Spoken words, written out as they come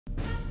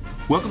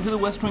Welcome to the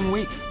West Wing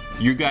Week,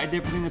 your guide to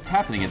everything that's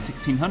happening at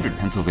 1600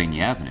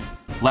 Pennsylvania Avenue.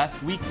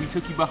 Last week, we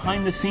took you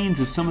behind the scenes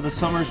of some of the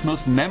summer's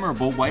most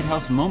memorable White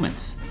House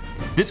moments.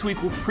 This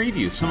week, we'll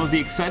preview some of the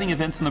exciting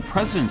events on the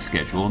president's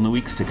schedule in the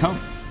weeks to come.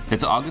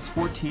 That's August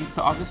 14th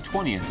to August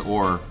 20th,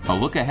 or a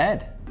look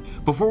ahead.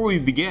 Before we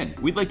begin,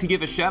 we'd like to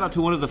give a shout out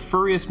to one of the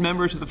furriest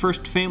members of the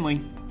First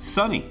Family,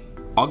 Sunny.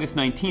 August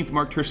 19th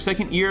marked her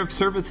second year of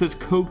service as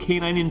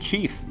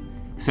co-canine-in-chief.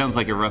 Sounds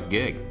like a rough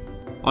gig.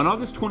 On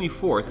August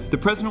 24th, the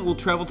President will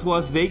travel to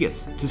Las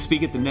Vegas to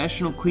speak at the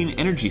National Clean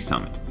Energy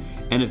Summit,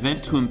 an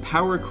event to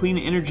empower clean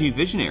energy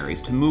visionaries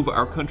to move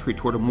our country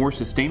toward a more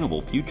sustainable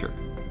future.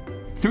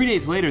 3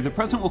 days later, the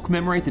President will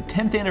commemorate the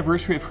 10th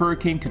anniversary of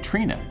Hurricane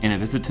Katrina in a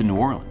visit to New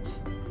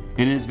Orleans.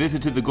 In his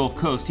visit to the Gulf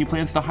Coast, he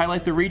plans to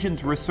highlight the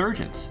region's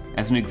resurgence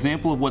as an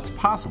example of what's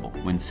possible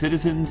when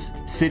citizens,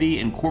 city,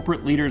 and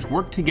corporate leaders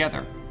work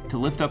together to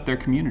lift up their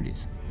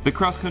communities. The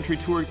cross-country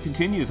tour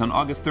continues on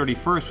August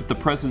 31st with the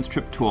President's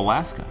trip to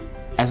Alaska.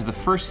 As the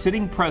first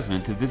sitting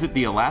president to visit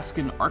the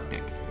Alaskan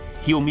Arctic,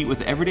 he will meet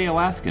with everyday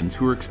Alaskans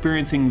who are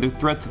experiencing the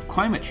threats of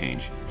climate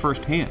change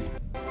firsthand.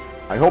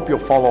 I hope you'll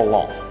follow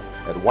along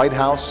at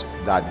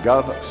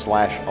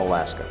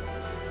whitehouse.gov/Alaska.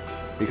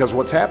 Because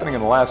what's happening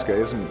in Alaska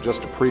isn't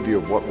just a preview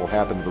of what will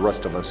happen to the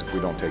rest of us if we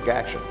don't take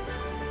action.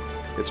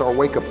 It's our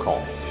wake-up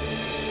call.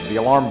 The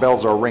alarm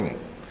bells are ringing.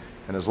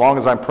 And as long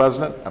as I'm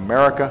president,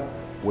 America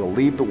will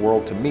lead the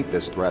world to meet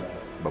this threat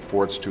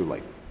before it's too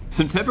late.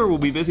 September will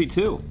be busy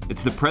too.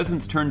 It's the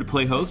President's turn to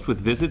play host with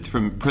visits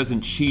from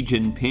President Xi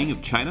Jinping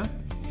of China,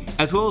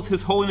 as well as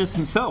His Holiness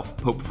himself,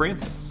 Pope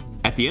Francis.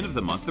 At the end of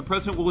the month, the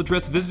President will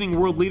address visiting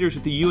world leaders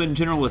at the UN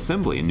General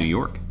Assembly in New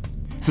York.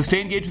 So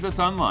stay engaged with us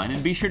online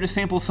and be sure to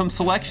sample some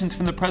selections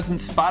from the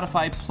President's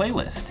Spotify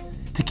playlist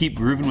to keep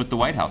grooving with the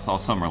White House all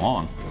summer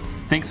long.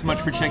 Thanks so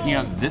much for checking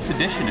out this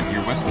edition of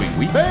your West Wing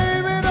Week.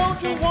 Baby,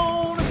 don't you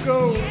wanna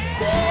go?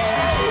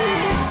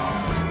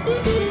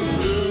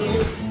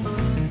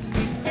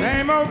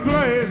 Same old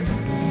place,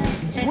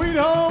 sweet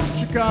home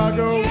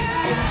Chicago.